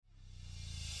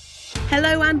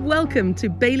Hello and welcome to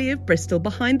Bailey of Bristol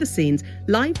Behind the Scenes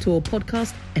Live Tour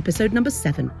Podcast, episode number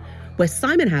 7, where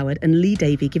Simon Howard and Lee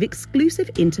Davey give exclusive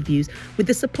interviews with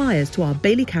the suppliers to our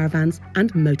Bailey caravans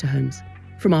and motorhomes.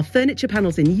 From our furniture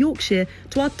panels in Yorkshire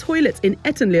to our toilets in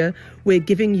Etten-Leur, we're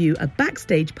giving you a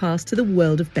backstage pass to the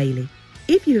world of Bailey.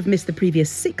 If you have missed the previous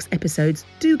 6 episodes,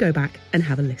 do go back and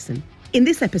have a listen. In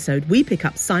this episode, we pick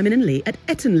up Simon and Lee at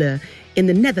Etten-Leur in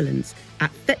the Netherlands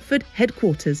at Thetford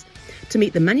headquarters to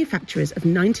meet the manufacturers of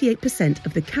 98%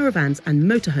 of the caravans and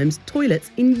motorhomes toilets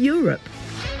in Europe.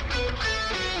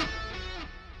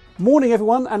 Morning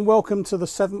everyone, and welcome to the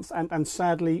 7th and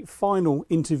sadly final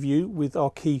interview with our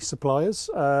key suppliers.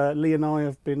 Lee and I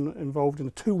have been involved in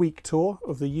a 2-week tour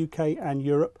of the UK and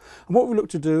Europe, and what we look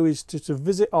to do is to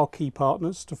visit our key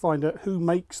partners to find out who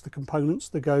makes the components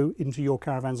that go into your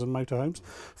caravans and motorhomes,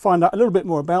 find out a little bit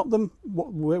more about them,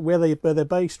 where they're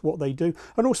based, what they do,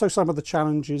 and also some of the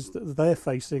challenges that they're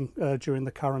facing during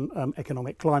the current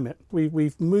economic climate.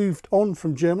 We've moved on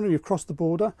from Germany, we've crossed the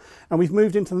border, and we've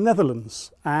moved into the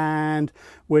Netherlands. And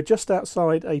we're just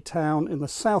outside a town in the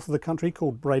south of the country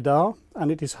called Breda, and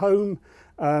it is home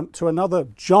to another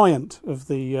giant of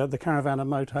the caravan and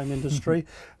motorhome industry,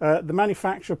 the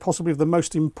manufacturer possibly of the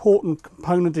most important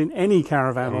component in any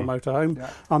caravan or motorhome. Yeah.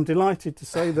 I'm delighted to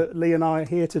say that Lee and I are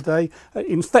here today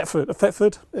in Thetford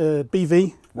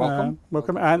BV. Welcome.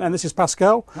 Welcome. And this is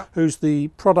Pascal, who's the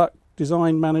product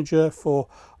design manager for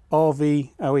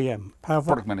RV OEM.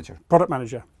 Product manager. Product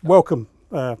manager. Yeah. Welcome.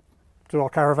 To our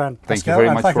caravan. Thank Pascal, you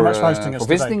very much for hosting us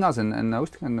visiting today. us and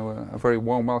hosting, and a very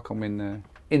warm welcome in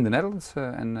the Netherlands,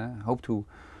 and hope to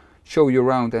show you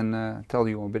around and tell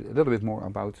you a little bit more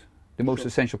about the most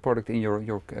essential product in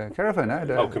your caravan.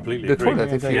 Completely the agree.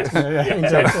 toilet.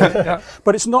 Yeah.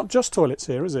 But it's not just toilets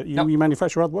here, is it? You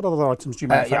manufacture what other items do you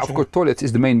manufacture? Of course, toilets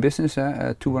is the main business.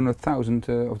 200,000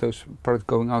 of those products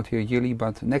going out here yearly.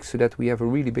 But next to that, we have a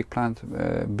really big plant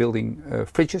building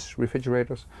fridges,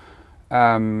 refrigerators.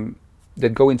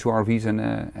 That go into RVs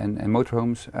and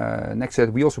motorhomes. Next to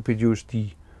that, we also produce the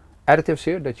additives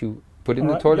here that you put in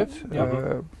the toilet.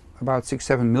 About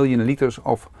 6-7 million liters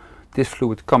of this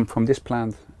fluid come from this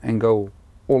plant and go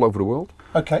all over the world.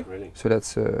 Okay. Really? So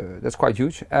that's quite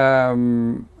huge.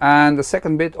 And the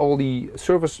second bit, all the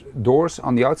service doors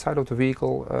on the outside of the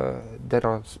vehicle that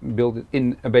are built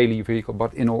in a Bailey vehicle,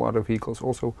 but in all other vehicles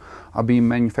also, are being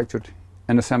manufactured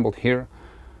and assembled here.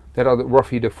 That are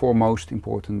roughly the 4 most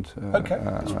important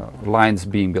lines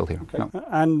being built here. Okay. No.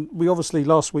 And we obviously,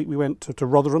 last week we went to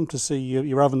Rotherham to see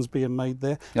your ovens being made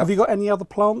there. Yep. Have you got any other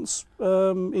plants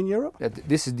in Europe?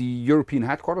 This is the European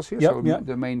headquarters here,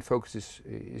 the main focus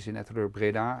is in Etten-Leur,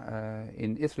 Breda.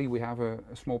 In Italy we have a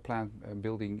small plant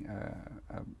building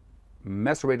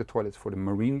macerator toilets for the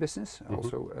marine business,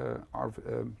 also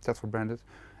Thetford branded.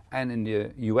 And in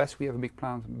the US we have a big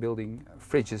plant building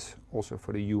fridges also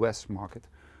for the US market.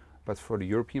 But for the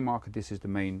European market, this is the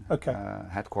main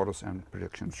headquarters and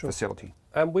production facility.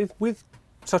 And with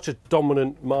such a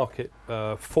dominant market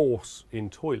force in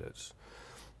toilets,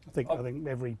 I think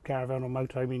every caravan or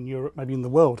motorhome in Europe, maybe in the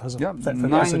world, has a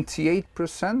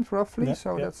 98% roughly.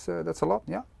 That's a lot.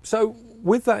 Yeah. So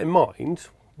with that in mind,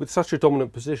 with such a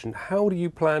dominant position, how do you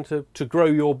plan to grow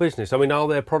your business? I mean, are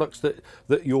there products that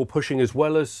you're pushing as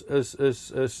well as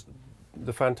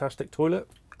the fantastic toilet?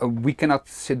 We cannot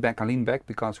sit back and lean back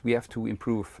because we have to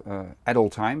improve at all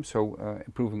times. So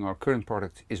improving our current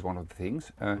product is one of the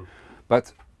things.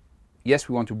 But yes,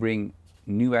 we want to bring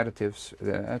new additives,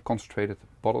 concentrated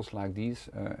bottles like these,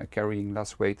 carrying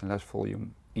less weight and less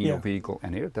volume in your vehicle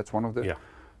and here. That's one of the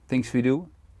things we do.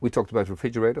 We talked about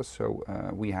refrigerators, so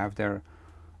we have there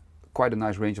quite a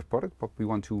nice range of product, but we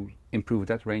want to improve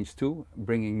that range too,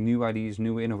 bringing new ideas,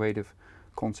 new innovative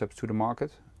concepts to the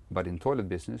market. But in toilet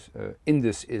business,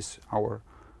 Indus is our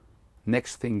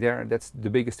next thing there. That's the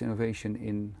biggest innovation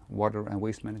in water and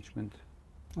waste management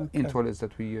in toilets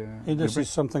that we... Indus is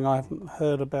something I haven't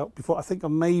heard about before. I think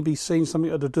I've maybe seen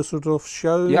something at the Düsseldorf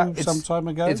show some time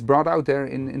ago. It's brought out there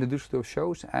in the Düsseldorf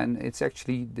shows, and it's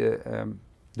actually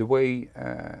the way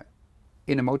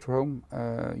in a motorhome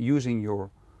using your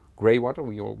grey water,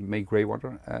 we all make grey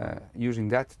water, using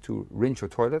that to rinse your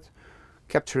toilet,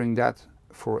 capturing that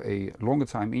for a longer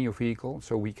time in your vehicle,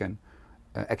 so we can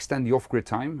extend the off-grid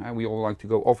time. We all like to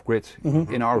go off-grid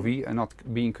in RV and not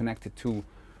being connected to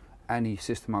any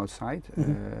system outside.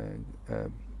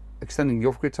 Extending the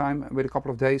off-grid time with a couple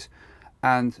of days,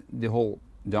 and the whole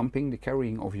dumping, the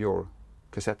carrying of your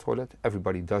cassette toilet.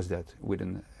 Everybody does that with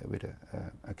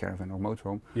a caravan or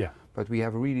motorhome. Yeah. But we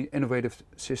have a really innovative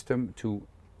system to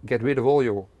get rid of all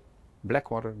your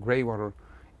black water, grey water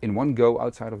in one go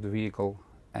outside of the vehicle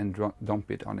and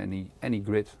dump it on any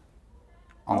grid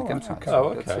on the campsite. okay. So Oh,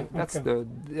 okay. That's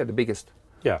the biggest.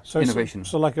 Yeah. So innovation.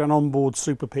 So like an onboard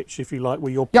super pitch, if you like,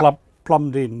 where you're Yeah.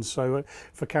 plumbed in. So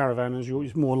for caravanners,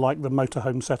 it's more like the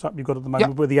motorhome setup you've got at the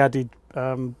moment, with the added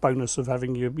bonus of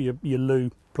having your loo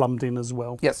plumbed in as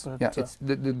well. Yes, But, it's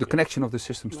the connection of the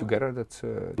systems together. That's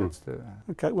the.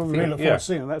 Okay, well, we really look forward to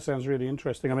seeing it. That sounds really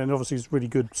interesting. I mean, obviously, it's really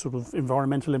good sort of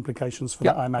environmental implications for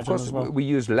that, I imagine, of course, as well. we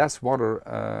use less water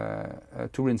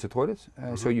to rinse the toilet,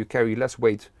 so you carry less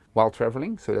weight while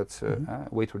traveling. So that's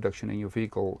weight reduction in your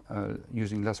vehicle,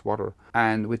 using less water.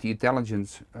 And with the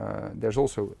intelligence, there's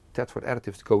also Thetford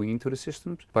additives going into the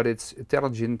systems, but it's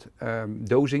intelligent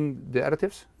dosing the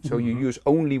additives. So you use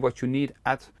only what you need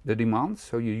at the demand.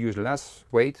 So you use less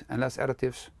weight and less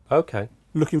additives. Okay.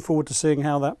 Looking forward to seeing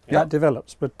how that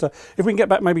develops. But if we can get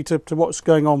back maybe to what's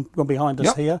going on behind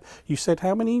us here, you said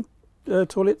how many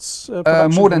toilets?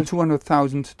 More than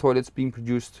 200,000 toilets being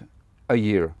produced a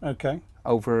year. Okay.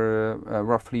 Over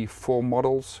roughly 4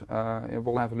 models.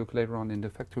 We'll have a look later on in the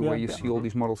factory where you see all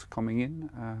these models coming in.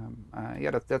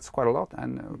 That's quite a lot.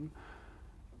 And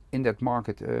in that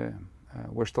market,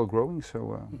 we're still growing,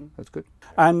 so that's good.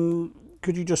 And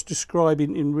could you just describe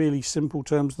in really simple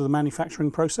terms the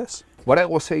manufacturing process? What I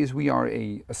will say is we are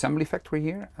a assembly factory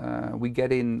here. We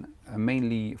get in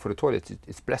mainly for the toilets.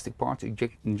 It's plastic parts,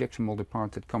 injection molded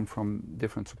parts that come from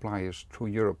different suppliers through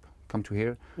Europe, come to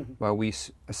here, where we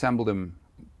assemble them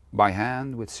by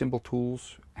hand with simple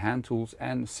tools, hand tools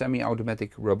and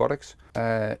semi-automatic robotics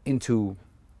into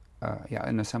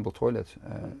an assembled toilet.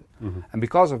 And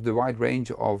because of the wide range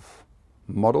of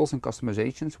models and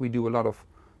customizations, we do a lot of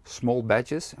small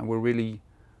batches, and we're really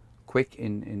quick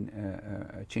in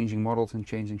changing models and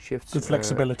changing shifts. Good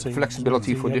flexibility.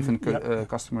 Flexibility for different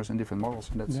customers and different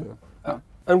models, and that's.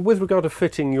 And with regard to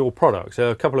fitting your products,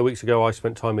 a couple of weeks ago I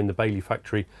spent time in the Bailey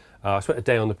factory. I spent a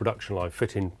day on the production line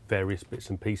fitting various bits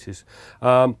and pieces.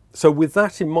 So with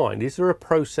that in mind, is there a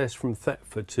process from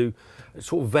Thetford to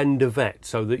sort of vendor vet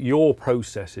so that your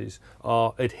processes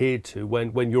are adhered to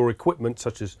when your equipment,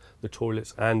 such as the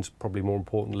toilets and probably more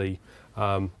importantly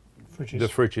the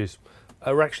fridges,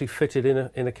 are actually fitted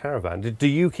in a caravan? Do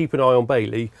you keep an eye on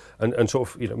Bailey and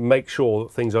sort of make sure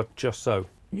that things are just so?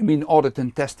 You mean audit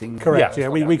and testing? Correct. Yeah,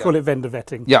 we call it vendor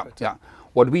vetting. Yeah.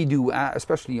 What we do,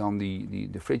 especially on the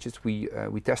fridges,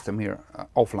 we test them here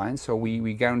offline. So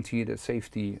we guarantee the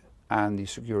safety and the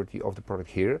security of the product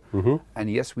here.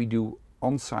 And yes, we do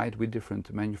on-site with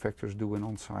different manufacturers, do an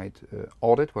on-site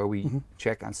audit where we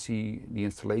check and see the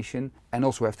installation, and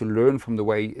also have to learn from the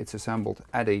way it's assembled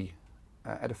at a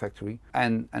factory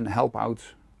and help out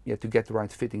to get the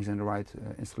right fittings and the right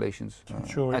installations at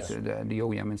the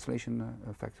OEM installation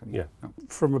factory. Yeah.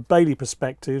 From a Bailey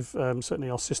perspective, certainly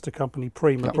our sister company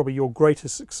Prima, probably your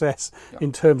greatest success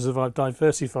in terms of our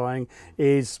diversifying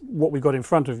is what we've got in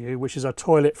front of you, which is a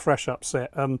toilet fresh up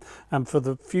set. And for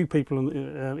the few people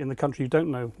in the country who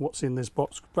don't know what's in this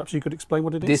box, perhaps you could explain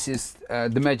what it is? This is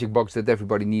the magic box that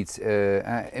everybody needs.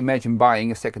 Imagine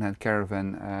buying a second-hand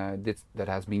caravan that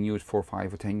has been used for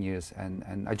 5 or 10 years,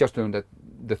 and I just learned that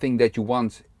the thing that you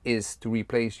want is to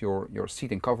replace your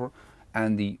seat and cover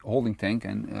and the holding tank,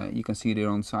 and you can see there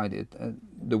on side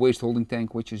the waste holding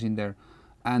tank which is in there,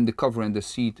 and the cover and the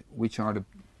seat, which are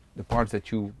the parts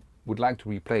that you would like to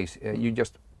replace. You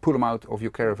just pull them out of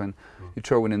your caravan, you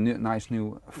throw in a nice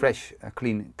new fresh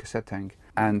clean cassette tank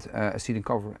and a seat and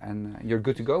cover, and you're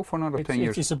good to go for another 10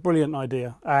 years. It's a brilliant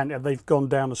idea, and they've gone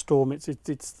down a storm. It's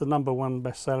the #1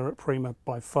 bestseller at Prima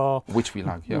by far, which we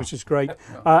like, which is great.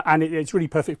 And it's really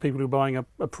perfect for people who are buying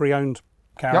a pre-owned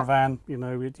caravan. You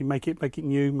make it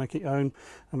new, make it own.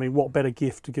 I mean, what better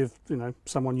gift to give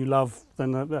someone you love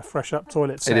than a fresh up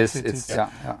toilet set?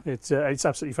 It's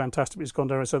absolutely fantastic. It's gone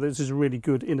down, so this is a really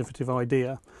good innovative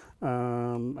idea,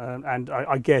 and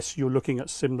I guess you're looking at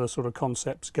similar sort of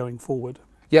concepts going forward.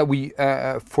 Yeah, we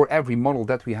for every model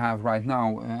that we have right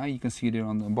now, you can see there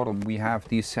on the bottom, we have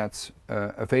these sets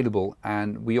available,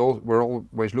 and we're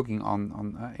always looking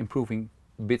on improving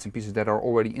bits and pieces that are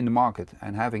already in the market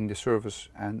and having the service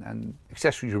and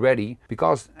accessories ready,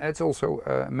 because it's also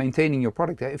maintaining your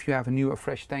product. If you have a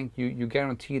fresh tank, you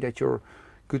guarantee that you're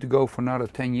good to go for another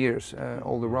 10 years.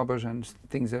 All the rubbers and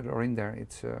things that are in there,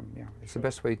 it's the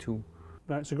best way to.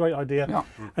 It's a great idea. Yeah.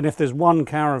 And if there's one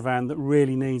caravan that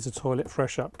really needs a toilet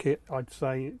fresh up kit, I'd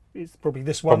say it's probably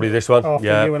this one.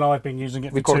 After you and I have been using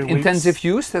it we for call 2 it weeks. intensive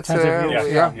use. That's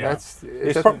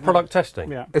it's product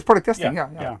testing. Yeah. It's product testing.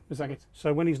 Yeah, exactly.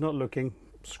 So when he's not looking,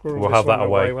 we'll have that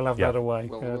away. We'll have that away.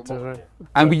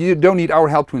 And we don't need our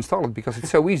help to install it because it's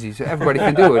so easy. So everybody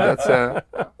can do it. That's.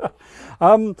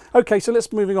 Okay, so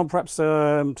let's moving on perhaps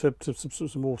to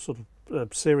some more sort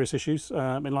of serious issues.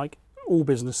 all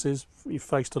businesses, you've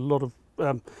faced a lot of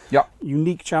Yeah.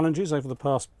 unique challenges over the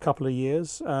past couple of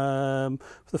years.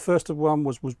 The first of one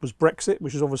was Brexit,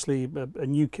 which is obviously a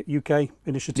new UK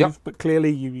initiative, Yeah. but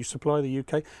clearly you supply the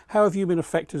UK. How have you been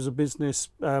affected as a business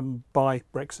by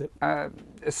Brexit?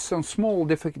 Some small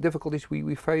difficulties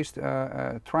we faced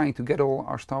trying to get all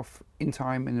our stuff in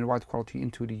time and in the right quality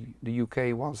into the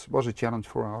UK was a challenge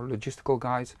for our logistical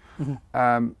guys.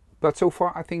 But so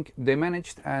far, I think they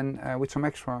managed, and with some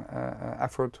extra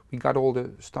effort, we got all the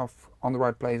stuff on the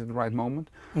right place at the right moment.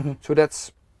 So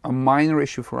that's a minor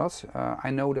issue for us.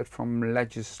 I know that from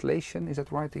legislation, is that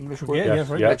the right English word? Yeah,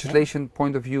 very good. Legislation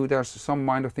point of view, there's some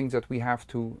minor things that we have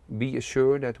to be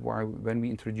assured that when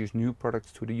we introduce new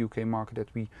products to the UK market,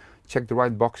 that we check the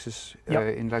right boxes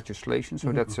in legislation.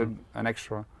 So that's an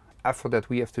extra effort that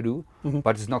we have to do,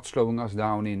 but it's not slowing us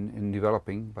down in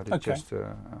developing, but it's just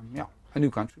a new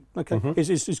country. Okay,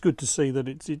 it's good to see that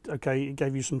it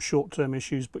gave you some short-term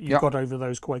issues, but you got over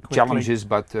those quite quickly. Challenges,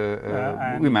 but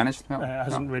we managed. It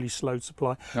hasn't really slowed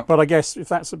supply. No. But I guess if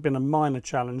that's been a minor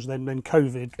challenge, then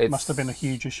COVID must have been a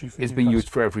huge issue for you. It's been huge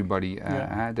for everybody.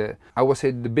 I would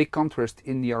say the big contrast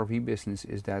in the RV business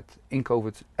is that in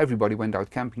COVID, everybody went out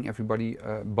camping, everybody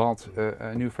bought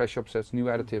new fresh shop sets, new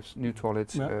additives, new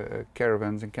toilets,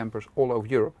 caravans and campers all over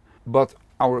Europe. But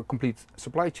our complete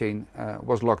supply chain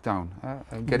was locked down.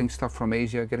 Getting stuff from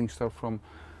Asia, getting stuff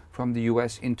from the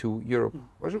US into Europe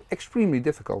was extremely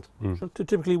difficult. So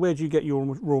typically, where do you get your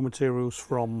raw materials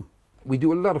from? We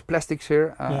do a lot of plastics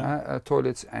here.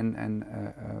 Toilets and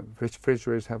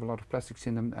refrigerators have a lot of plastics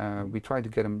in them. We try to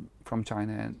get them from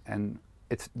China, and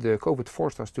the COVID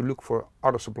forced us to look for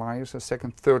other suppliers,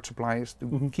 second, third suppliers,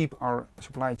 to keep our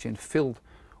supply chain filled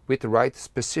with the right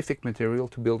specific material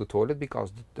to build a toilet,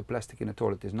 because the plastic in a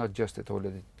toilet is not just a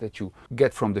toilet that you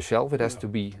get from the shelf, it has to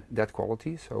be that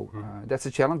quality. So that's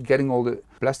a challenge, getting all the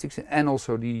plastics and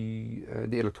also the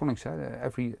electronics.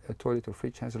 Every toilet or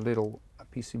fridge has a little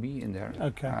PCB in there.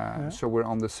 So we're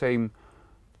on the same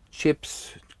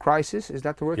chips crisis, is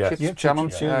that the word? Yes. Chips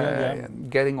challenge,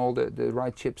 getting all the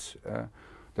right chips.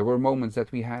 There were moments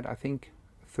that we had, I think,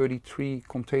 33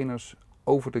 containers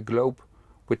over the globe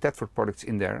with Thetford products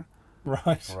in there.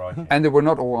 Right. And they were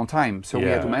not all on time, so we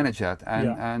had to manage that.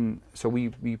 And so we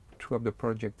threw up the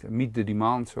project, meet the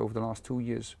demands over the last 2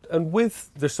 years. And with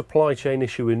the supply chain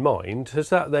issue in mind, has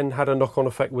that then had a knock-on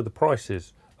effect with the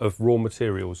prices of raw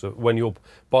materials when you're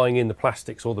buying in the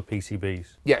plastics or the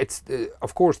PCBs? Yeah, it's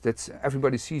of course that's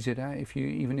everybody sees it.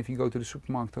 Even if you go to the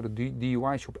supermarket or the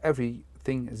DIY shop,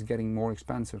 everything is getting more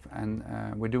expensive, and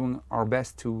we're doing our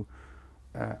best to.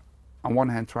 On one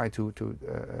hand, try to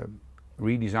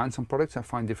redesign some products. I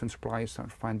find different suppliers, I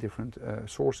find different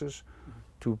sources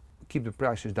to keep the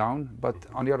prices down. But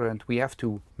on the other hand, we have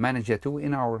to manage that too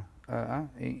in our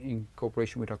in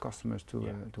cooperation with our customers to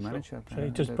manage that. So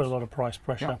it just put a lot of price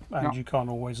pressure, and you can't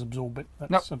always absorb it.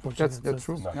 That's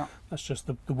true. That's just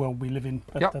the world we live in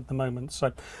at the moment.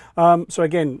 So, so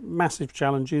again, massive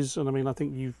challenges, and I mean, I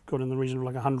think you've got in the region of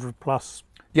like 100 plus.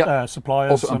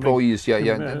 Suppliers. Also employees,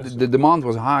 The demand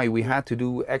was high. We had to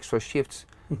do extra shifts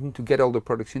to get all the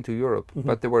products into Europe,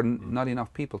 but there were not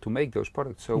enough people to make those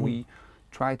products. So we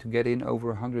tried to get in over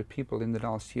 100 people in the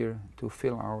last year to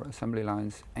fill our assembly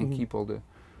lines and keep all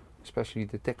especially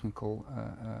the technical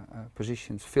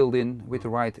positions filled in with the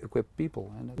right equipped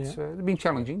people. And it's been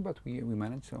challenging, but we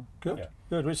managed. So good.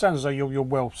 It sounds as though you're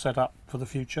well set up for the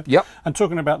future. Yep. And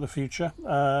talking about the future,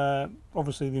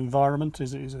 obviously the environment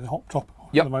is a hot topic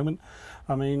at the moment.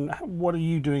 I mean, what are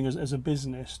you doing as a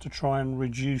business to try and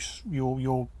reduce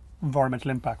your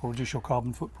environmental impact or reduce your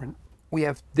carbon footprint? We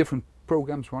have different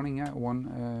programs running.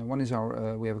 One is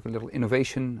our we have a little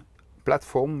innovation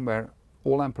platform where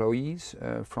all employees,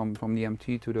 from the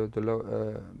MT to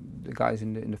the guys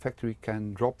in the factory,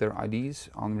 can drop their ideas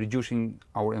on reducing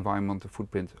our environmental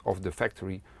footprint of the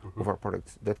factory of our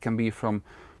products. That can be from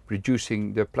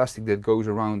reducing the plastic that goes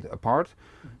around a part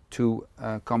to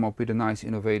come up with a nice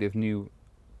innovative new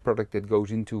product that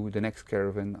goes into the next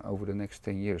caravan over the next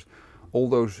 10 years. All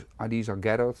those ideas are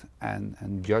gathered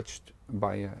and judged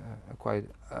by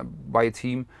a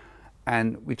team,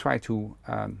 and we try to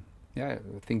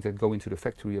things that go into the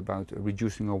factory about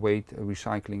reducing our weight,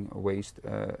 recycling our waste,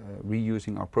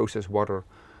 reusing our processed water,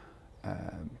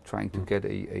 trying to get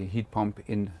a heat pump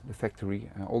in the factory.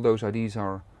 All those ideas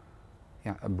are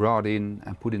brought in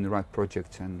and put in the right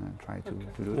projects and try to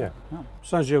do that.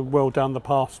 Sounds you're well down the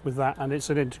path with that, and it's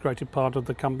an integrated part of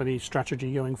the company's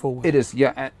strategy going forward. It is,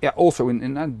 also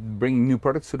in bringing new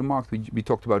products to the market, we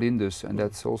talked about Indus, and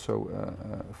that's also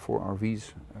for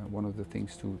RVs one of the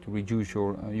things to reduce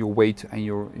your weight and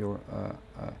your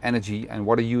energy and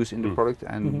water use in the product,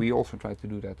 and we also try to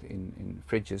do that in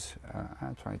fridges.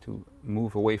 Try to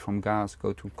move away from gas,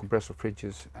 go to compressor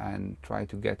fridges, and try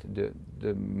to get the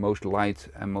most light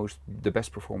and the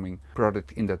best performing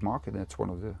product in that market. That's one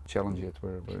of the challenges that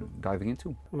we're diving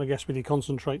into. And I guess with your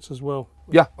concentrates as well.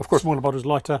 Yeah, of course. Smaller bottles,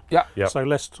 lighter. Yeah. Yep. So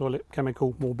less toilet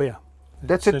chemical, more beer.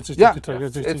 That's So it.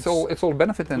 It's all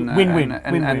benefit and win-win.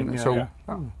 and Win-win, so.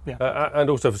 And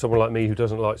also for someone like me who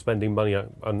doesn't like spending money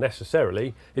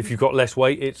unnecessarily, if you've got less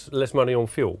weight, it's less money on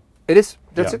fuel. It is.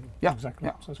 That's Yeah. it. Yeah. Exactly.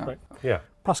 Yeah. So that's great. Yeah.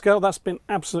 Pascal, that's been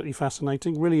absolutely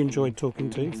fascinating. Really enjoyed talking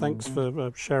to you. Thanks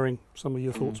for sharing some of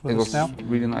your thoughts with It us was now.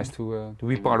 really nice to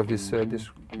be part of this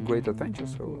great adventure.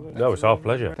 So No, it's our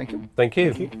pleasure. thank you. Thank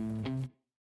you. Thank you.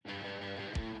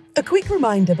 A quick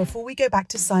reminder before we go back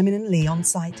to Simon & Lee on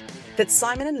site that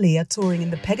Simon & Lee are touring in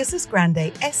the Pegasus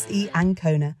Grande SE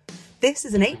Ancona. This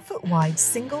is an 8-foot wide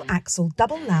single-axle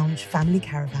double-lounge family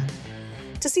caravan.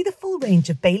 To see the full range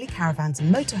of Bailey caravans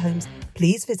and motorhomes,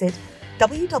 please visit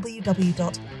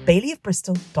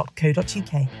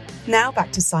www.baileyofbristol.co.uk. Now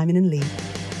back to Simon & Lee.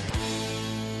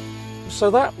 So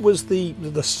that was the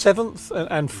seventh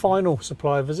and final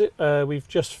supplier visit. We've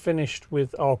just finished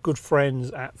with our good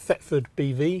friends at Thetford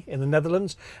BV in the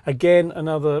Netherlands. Again,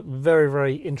 another very,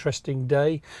 very interesting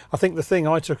day. I think the thing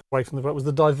I took away from the vote was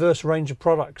the diverse range of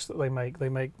products that they make. They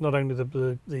make not only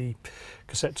the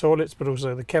cassette toilets, but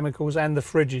also the chemicals and the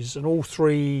fridges, and all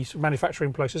three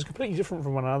manufacturing places completely different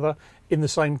from one another in the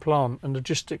same plant. And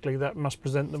logistically, that must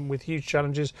present them with huge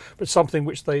challenges, but something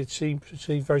which they seem to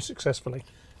achieve very successfully.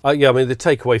 Yeah, I mean, the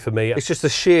takeaway for me, it's just the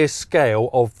sheer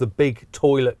scale of the big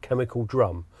toilet chemical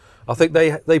drum. I think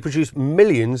they produce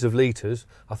millions of litres.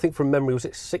 I think from memory, was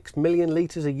it 6 million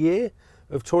litres a year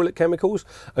of toilet chemicals?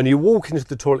 And you walk into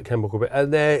the toilet chemical bit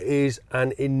and there is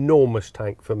an enormous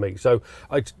tank for me. So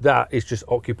that is just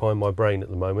occupying my brain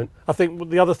at the moment. I think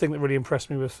the other thing that really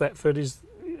impressed me with Thetford is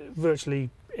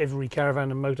virtually every caravan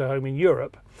and motorhome in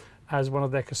Europe has one of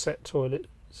their cassette toilets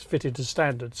fitted to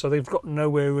standard, so they've got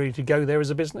nowhere really to go there as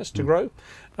a business to grow.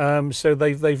 So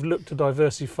they've looked to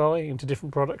diversify into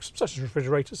different products such as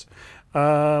refrigerators.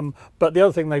 But the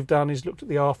other thing they've done is looked at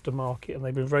the aftermarket, and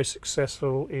they've been very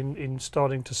successful in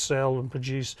starting to sell and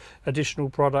produce additional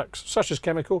products such as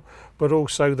chemical, but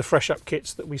also the fresh up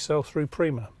kits that we sell through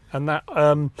Prima. And that,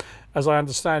 as I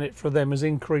understand it, for them has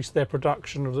increased their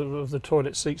production of the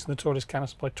toilet seats and the toilet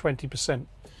canisters by 20%.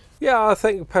 Yeah, I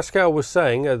think Pascal was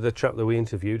saying, the chap that we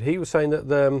interviewed, he was saying that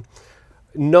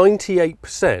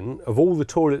 98% of all the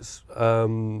toilets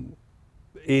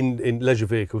in leisure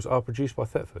vehicles are produced by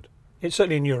Thetford. It's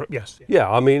certainly in Europe, yes. Yeah,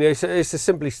 I mean, it's a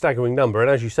simply staggering number. And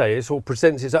as you say, it sort of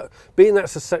presents being that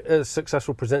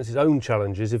successful presents its own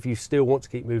challenges if you still want to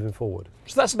keep moving forward.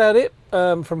 So that's about it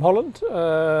from Holland.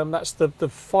 That's the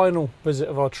final visit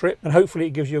of our trip. And hopefully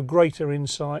it gives you a greater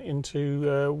insight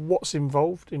into what's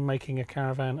involved in making a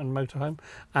caravan and motorhome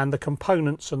and the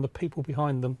components and the people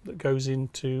behind them that goes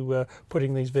into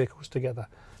putting these vehicles together.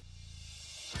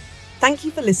 Thank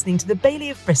you for listening to the Bailey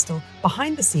of Bristol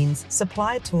Behind the Scenes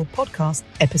Supplier Tour Podcast,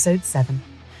 Episode 7.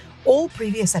 All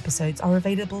previous episodes are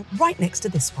available right next to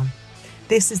this one.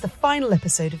 This is the final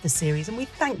episode of the series, and we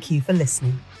thank you for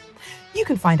listening. You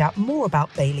can find out more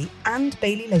about Bailey and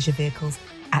Bailey Leisure Vehicles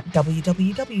at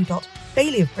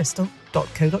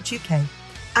www.baileyofbristol.co.uk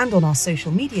and on our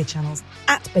social media channels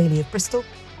at Bailey of Bristol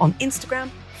on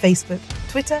Instagram, Facebook,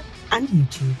 Twitter and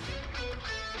YouTube.